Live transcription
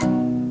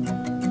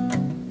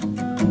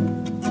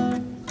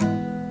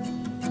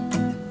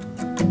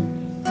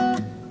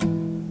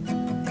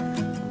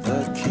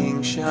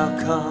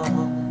shall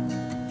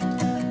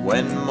come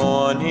when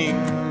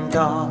morning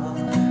dawn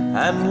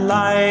and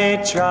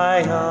light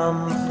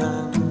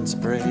triumphant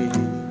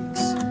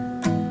breaks,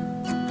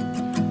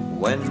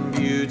 when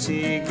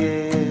beauty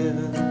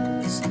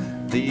gives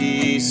the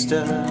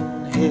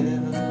eastern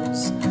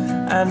hills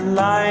and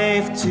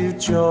life to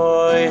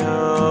joy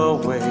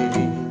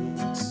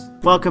awakes.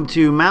 Welcome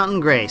to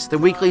Mountain Grace, the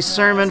weekly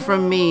sermon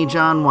from me,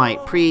 John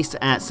White, priest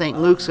at St.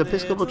 Luke's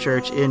Episcopal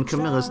Church in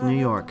Camillus, New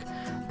York.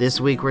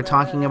 This week we're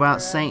talking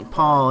about St.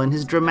 Paul and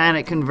his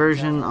dramatic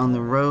conversion on the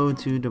road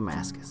to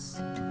Damascus.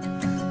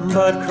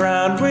 But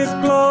crowned with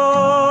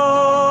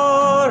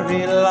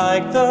glory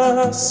like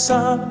the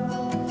sun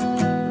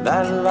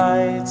that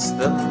lights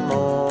the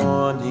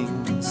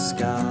morning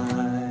sky.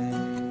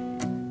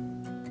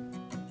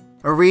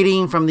 A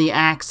reading from the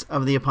Acts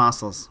of the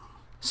Apostles.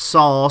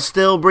 Saul,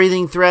 still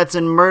breathing threats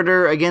and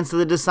murder against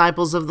the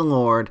disciples of the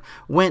Lord,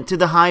 went to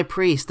the high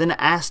priest and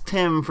asked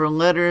him for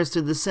letters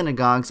to the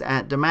synagogues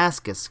at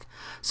Damascus,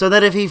 so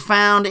that if he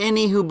found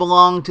any who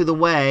belonged to the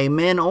way,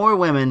 men or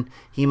women,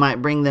 he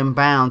might bring them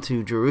bound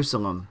to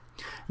Jerusalem.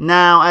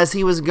 Now, as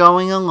he was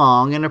going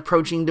along and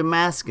approaching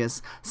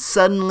Damascus,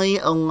 suddenly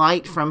a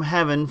light from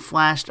heaven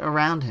flashed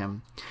around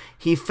him.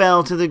 He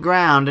fell to the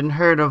ground and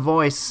heard a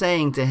voice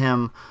saying to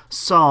him,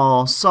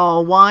 "Saul,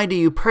 Saul, why do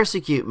you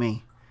persecute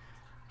me?"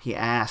 He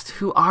asked,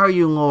 "Who are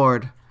you,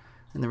 Lord?"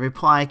 And the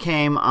reply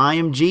came, "I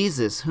am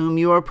Jesus, whom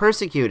you are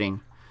persecuting.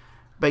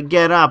 But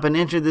get up and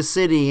enter the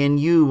city, and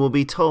you will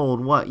be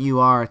told what you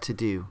are to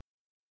do."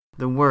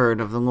 The word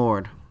of the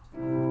Lord.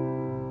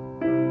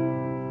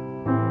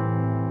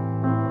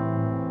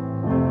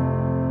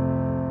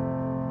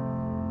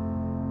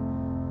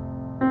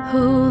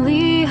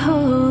 Holy,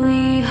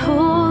 holy,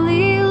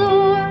 holy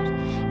Lord,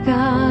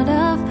 God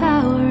of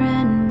power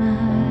and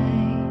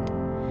might.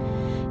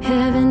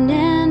 Heaven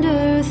and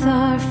earth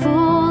are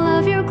full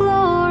of your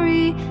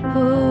glory.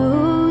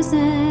 Hosanna.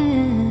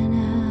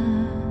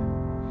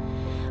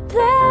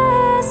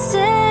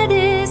 Blessed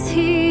is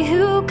he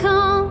who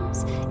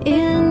comes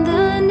in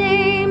the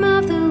name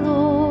of the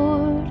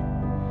Lord.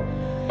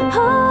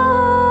 Hosanna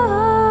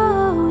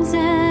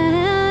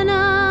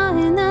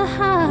in the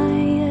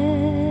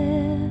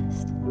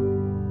highest.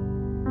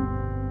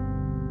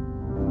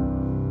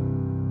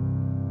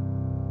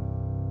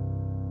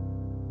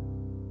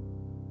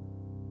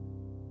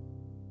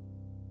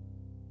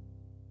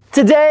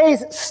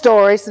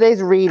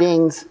 Today's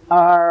readings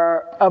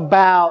are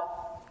about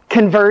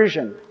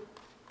conversion.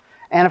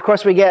 And of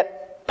course we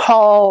get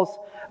Paul's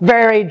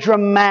very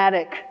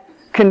dramatic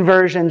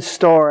conversion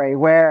story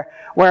where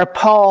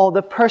Paul,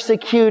 the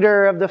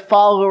persecutor of the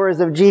followers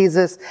of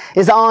Jesus,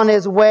 is on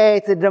his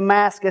way to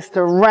Damascus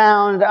to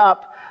round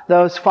up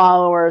those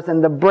followers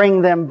and to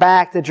bring them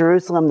back to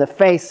Jerusalem to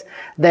face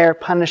their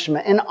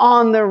punishment. And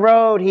on the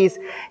road, he's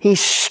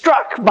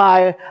struck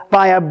by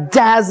a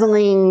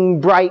dazzling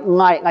bright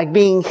light, like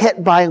being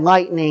hit by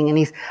lightning, and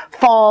he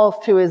falls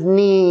to his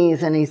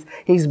knees and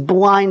he's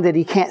blinded.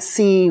 He can't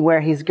see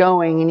where he's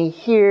going, and he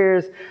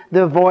hears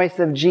the voice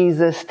of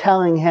Jesus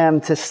telling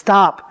him to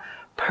stop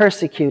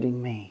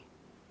persecuting me.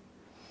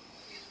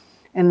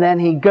 And then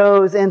he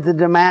goes into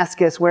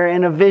Damascus, where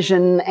in a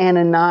vision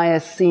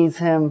Ananias sees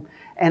him.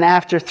 And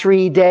after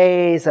 3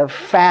 days of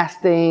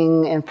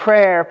fasting and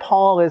prayer,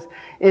 Paul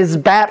is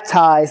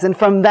baptized. And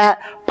from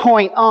that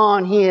point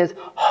on, he is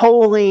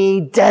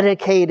wholly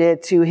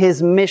dedicated to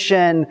his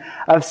mission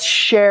of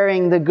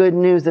sharing the good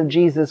news of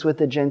Jesus with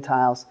the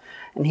Gentiles.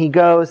 And he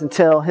goes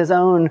until his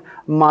own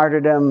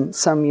martyrdom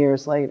some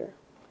years later.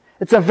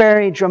 It's a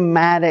very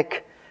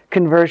dramatic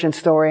conversion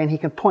story, and he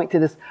can point to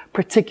this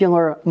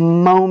particular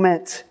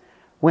moment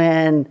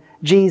when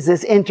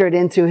Jesus entered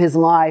into his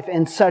life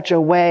in such a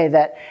way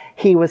that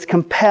he was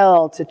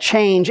compelled to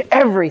change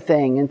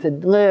everything and to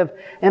live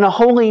in a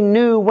wholly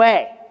new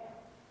way.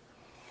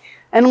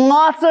 And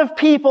lots of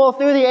people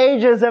through the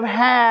ages have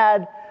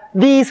had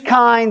these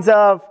kinds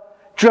of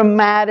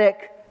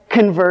dramatic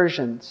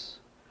conversions,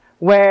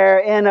 where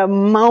in a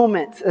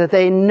moment that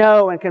they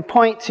know and can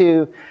point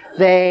to,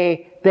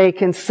 they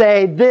can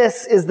say,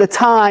 "This is the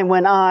time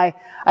when I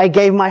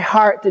gave my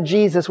heart to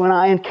Jesus, when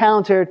I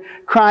encountered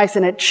Christ,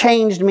 and it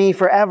changed me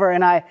forever,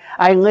 and I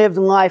lived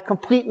life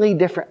completely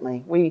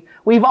differently."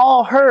 We've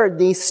all heard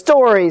these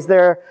stories.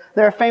 They're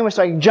famous,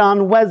 like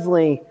John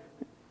Wesley,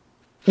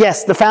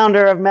 yes, the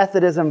founder of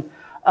Methodism,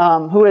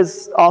 who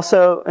is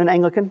also an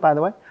Anglican, by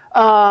the way,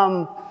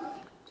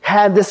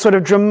 had this sort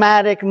of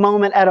dramatic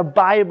moment at a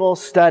Bible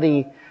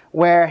study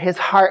where his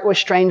heart was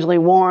strangely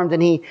warmed,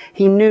 and he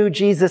knew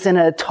Jesus in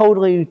a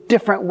totally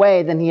different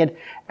way than he had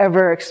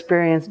ever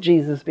experienced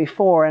Jesus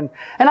before. And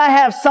I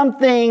have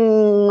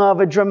something of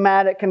a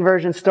dramatic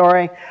conversion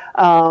story,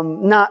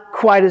 not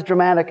quite as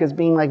dramatic as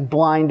being like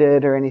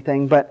blinded or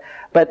anything, but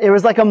it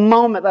was like a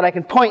moment that I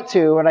could point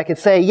to, and I could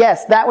say,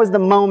 yes, that was the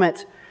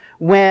moment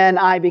when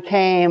I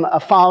became a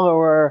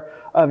follower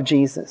of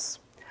Jesus.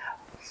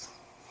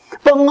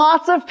 But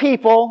lots of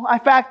people, in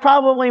fact,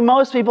 probably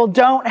most people,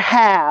 don't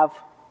have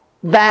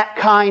that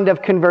kind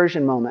of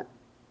conversion moment.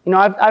 You know,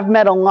 I've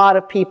met a lot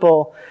of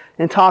people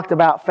and talked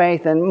about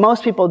faith. And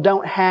most people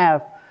don't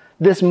have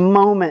this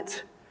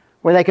moment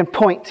where they can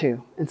point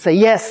to and say,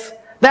 yes,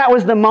 that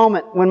was the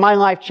moment when my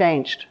life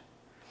changed.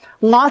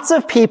 Lots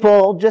of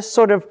people just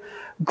sort of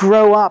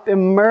grow up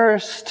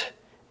immersed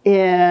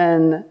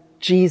in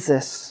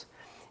Jesus.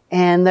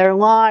 And their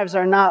lives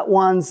are not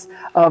ones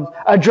of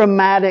a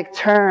dramatic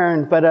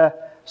turn, but a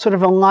sort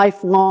of a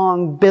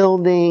lifelong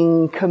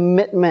building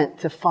commitment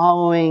to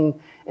following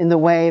in the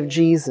way of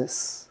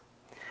Jesus.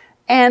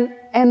 And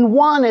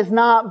one is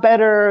not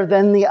better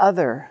than the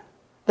other.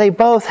 They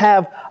both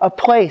have a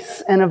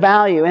place and a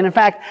value. And in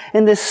fact,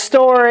 in this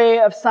story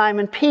of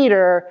Simon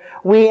Peter,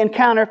 we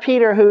encounter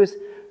Peter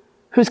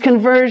whose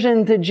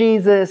conversion to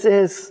Jesus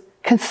is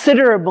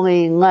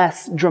considerably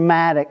less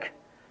dramatic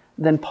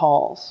than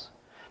Paul's.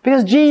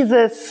 Because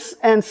Jesus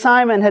and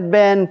Simon had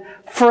been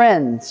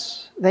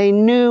friends. They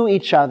knew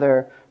each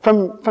other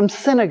from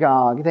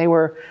synagogue. They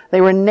were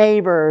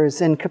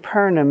neighbors in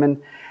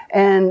Capernaum.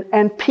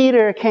 And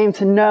Peter came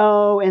to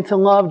know and to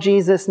love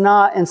Jesus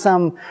not in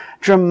some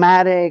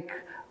dramatic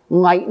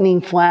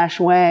lightning flash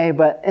way,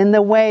 but in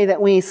the way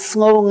that we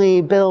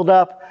slowly build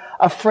up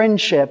a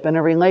friendship and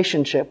a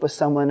relationship with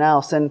someone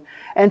else.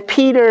 And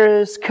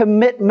Peter's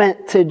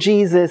commitment to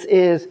Jesus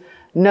is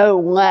no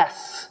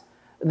less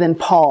than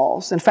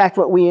Paul's. In fact,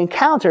 what we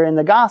encounter in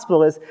the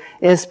gospel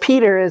is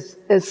Peter is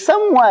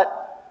somewhat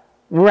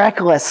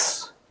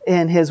reckless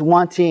in his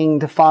wanting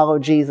to follow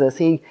Jesus.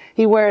 He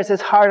wears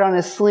his heart on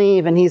his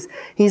sleeve, and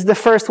he's the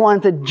first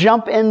one to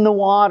jump in the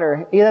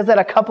water. He does that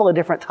a couple of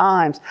different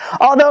times.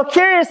 Although,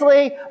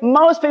 curiously,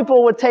 most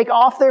people would take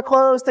off their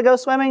clothes to go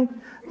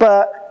swimming,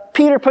 but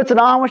Peter puts it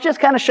on, which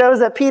just kind of shows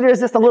that Peter is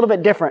just a little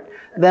bit different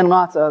than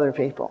lots of other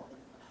people.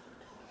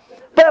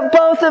 But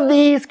both of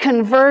these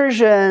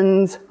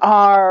conversions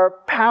are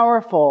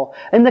powerful,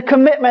 and the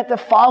commitment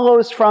that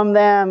follows from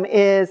them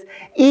is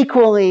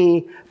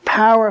equally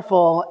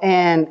powerful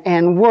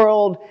and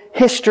world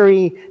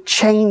history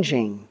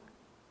changing.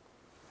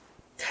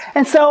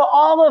 And so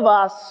all of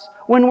us,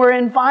 when we're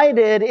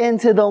invited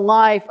into the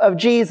life of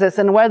Jesus,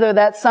 and whether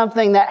that's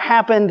something that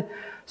happened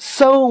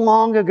so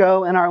long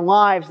ago in our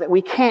lives that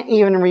we can't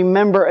even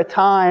remember a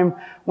time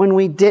when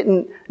we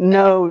didn't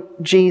know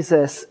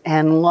Jesus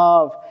and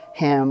love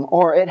Him,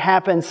 or it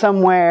happened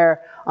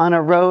somewhere on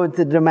a road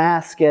to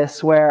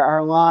Damascus where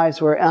our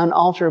lives were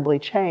unalterably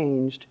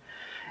changed.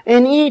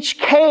 In each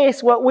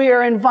case, what we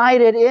are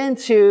invited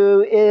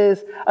into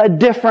is a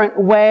different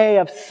way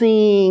of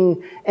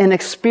seeing and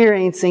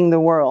experiencing the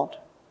world.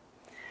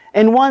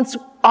 And once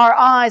our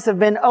eyes have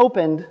been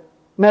opened,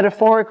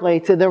 metaphorically,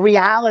 to the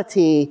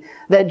reality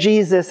that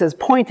Jesus is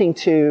pointing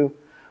to,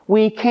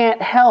 we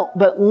can't help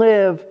but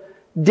live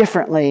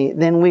differently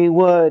than we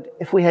would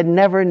if we had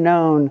never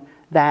known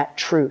that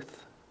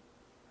truth.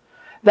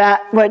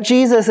 That what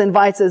Jesus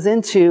invites us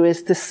into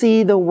is to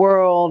see the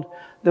world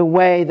the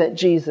way that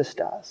Jesus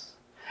does.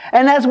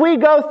 And as we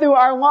go through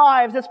our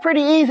lives, it's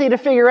pretty easy to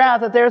figure out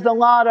that there's a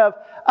lot of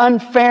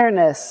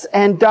unfairness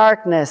and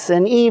darkness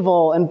and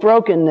evil and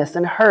brokenness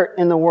and hurt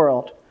in the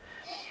world.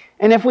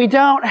 And if we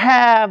don't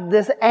have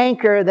this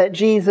anchor that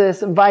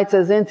Jesus invites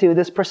us into,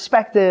 this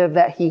perspective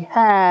that He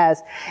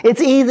has,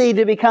 it's easy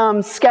to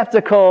become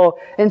skeptical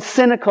and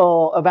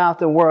cynical about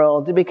the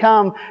world, to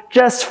become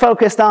just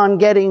focused on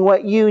getting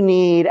what you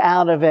need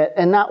out of it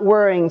and not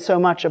worrying so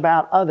much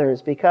about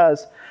others,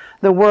 because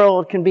the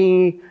world can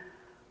be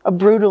a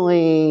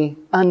brutally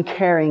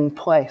uncaring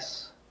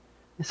place.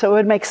 And so it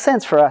would make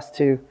sense for us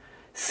to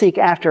seek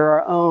after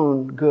our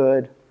own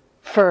good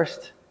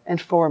first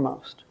and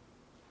foremost.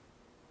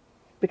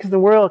 Because the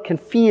world can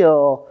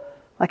feel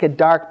like a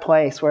dark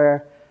place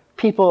where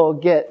people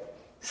get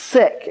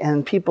sick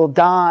and people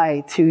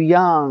die too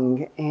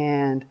young,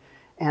 and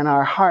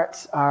our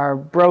hearts are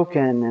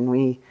broken, and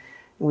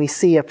we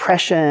see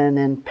oppression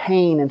and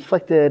pain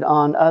inflicted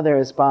on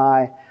others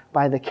by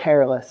the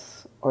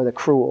careless or the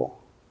cruel.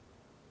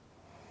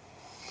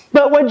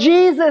 But what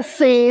Jesus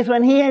sees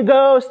when He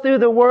goes through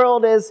the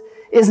world is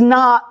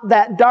not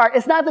that dark.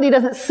 It's not that He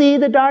doesn't see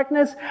the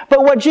darkness,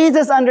 but what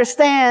Jesus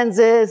understands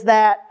is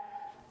that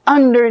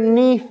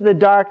underneath the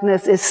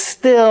darkness is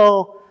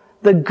still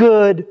the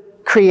good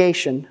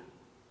creation.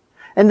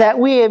 And that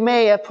we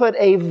may have put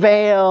a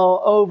veil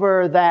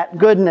over that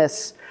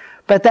goodness,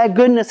 but that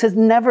goodness has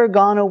never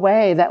gone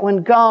away. That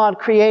when God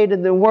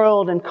created the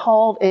world and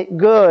called it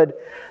good,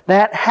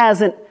 that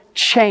hasn't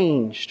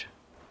changed.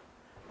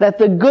 That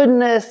the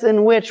goodness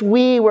in which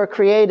we were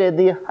created,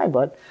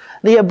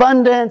 the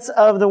abundance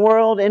of the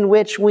world in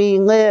which we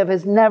live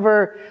has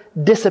never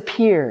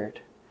disappeared.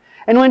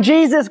 And when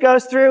Jesus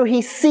goes through,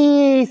 He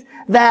sees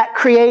that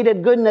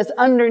created goodness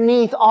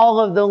underneath all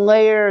of the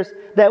layers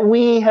that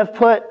we have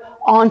put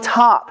on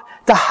top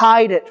to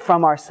hide it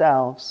from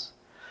ourselves,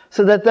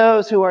 so that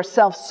those who are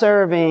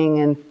self-serving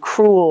and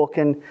cruel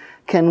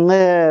can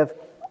live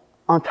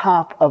on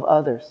top of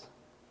others.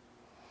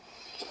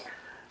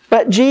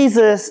 But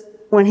Jesus,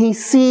 when He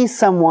sees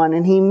someone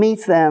and He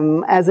meets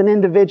them as an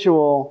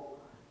individual,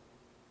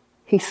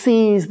 He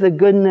sees the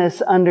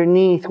goodness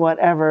underneath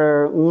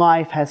whatever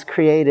life has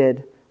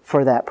created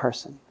for that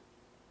person.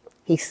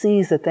 He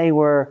sees that they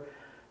were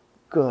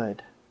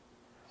good.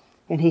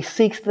 And he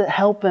seeks to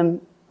help them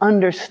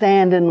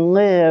understand and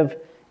live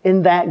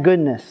in that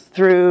goodness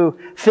through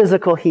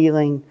physical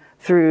healing,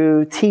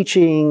 through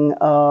teaching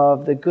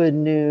of the good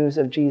news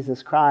of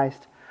Jesus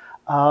Christ,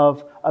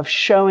 of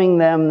showing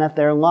them that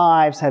their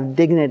lives have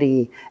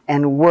dignity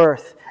and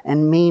worth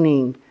and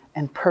meaning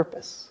and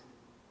purpose.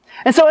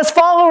 And so as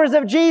followers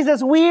of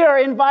Jesus, we are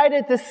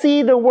invited to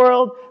see the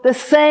world the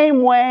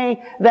same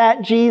way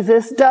that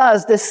Jesus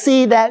does, to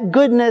see that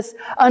goodness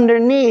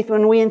underneath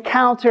when we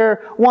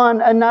encounter one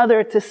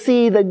another, to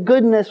see the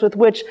goodness with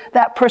which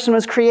that person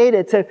was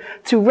created,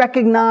 to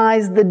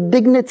recognize the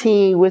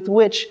dignity with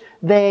which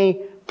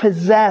they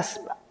possess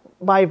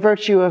by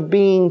virtue of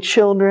being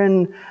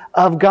children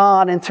of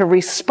God, and to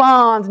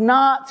respond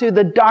not to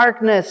the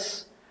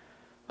darkness,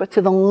 but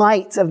to the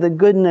light of the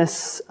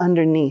goodness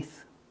underneath.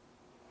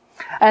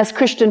 As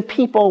Christian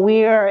people,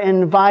 we are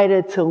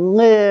invited to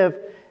live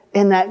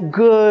in that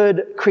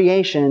good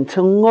creation,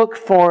 to look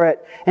for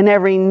it in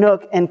every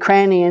nook and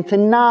cranny, and to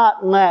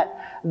not let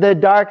the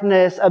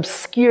darkness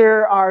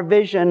obscure our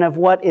vision of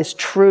what is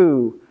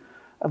true,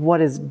 of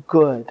what is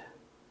good.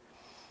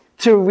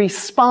 To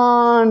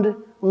respond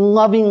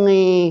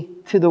lovingly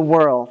to the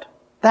world.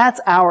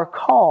 That's our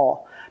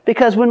call.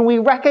 Because when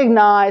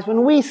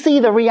we see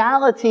the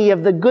reality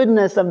of the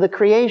goodness of the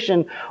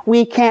creation,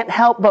 we can't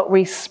help but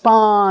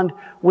respond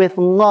with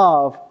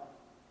love.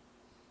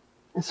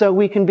 And so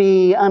we can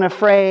be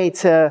unafraid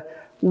to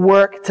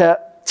work to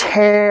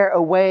tear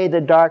away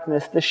the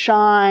darkness, to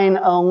shine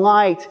a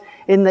light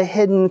in the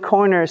hidden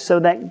corners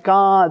so that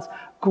God's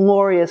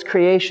glorious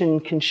creation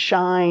can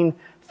shine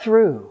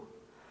through.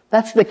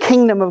 That's the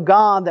kingdom of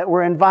God that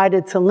we're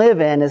invited to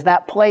live in, is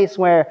that place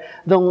where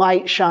the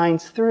light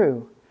shines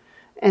through.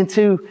 And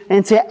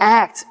to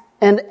act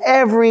in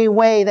every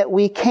way that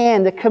we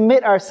can, to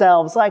commit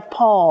ourselves like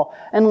Paul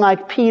and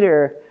like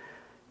Peter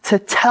to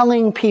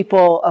telling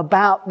people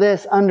about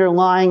this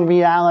underlying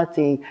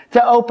reality,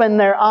 to open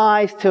their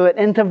eyes to it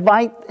and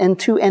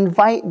to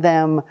invite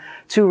them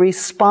to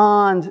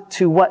respond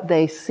to what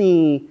they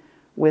see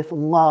with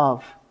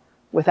love,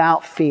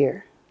 without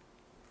fear.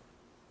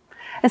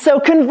 And so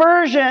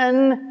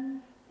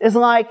conversion is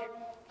like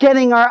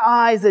getting our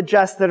eyes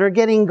adjusted or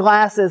getting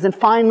glasses and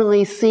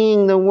finally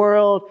seeing the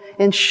world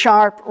in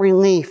sharp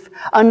relief,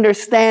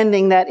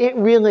 understanding that it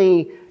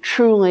really,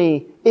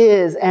 truly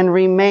is and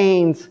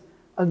remains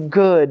a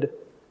good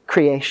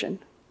creation.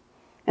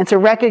 And to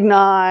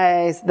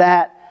recognize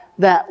that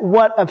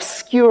what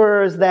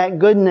obscures that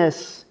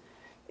goodness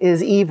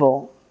is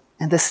evil,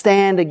 and to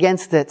stand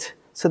against it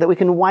so that we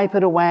can wipe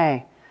it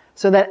away,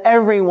 so that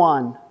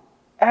everyone,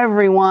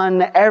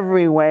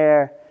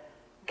 everywhere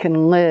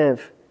can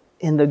live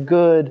in the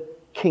good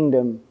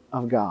kingdom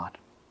of God.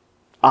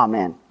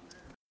 Amen.